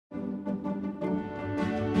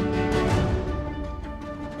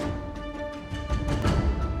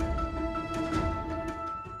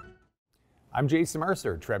I'm Jason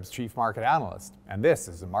Mercer, TREB's Chief Market Analyst, and this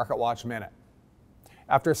is the Market Watch Minute.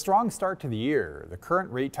 After a strong start to the year, the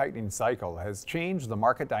current rate tightening cycle has changed the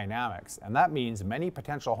market dynamics, and that means many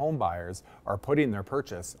potential home buyers are putting their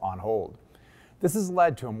purchase on hold. This has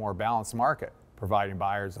led to a more balanced market, providing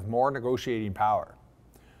buyers with more negotiating power.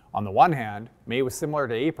 On the one hand, May was similar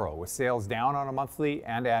to April, with sales down on a monthly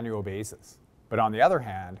and annual basis. But on the other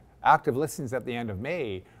hand, active listings at the end of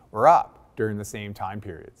May were up during the same time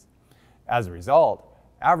periods. As a result,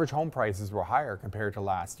 average home prices were higher compared to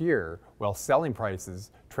last year, while selling prices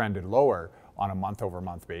trended lower on a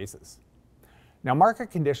month-over-month basis. Now, market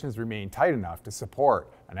conditions remain tight enough to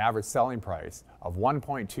support an average selling price of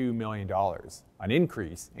 $1.2 million, an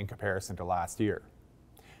increase in comparison to last year.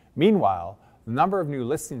 Meanwhile, the number of new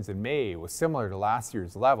listings in May was similar to last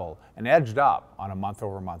year's level and edged up on a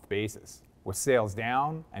month-over-month basis. With sales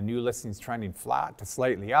down and new listings trending flat to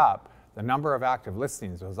slightly up, the number of active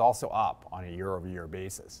listings was also up on a year-over-year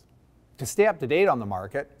basis. To stay up to date on the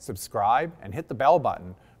market, subscribe and hit the bell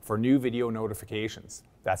button for new video notifications.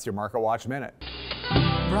 That's your Market Watch Minute.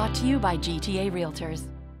 Brought to you by GTA Realtors.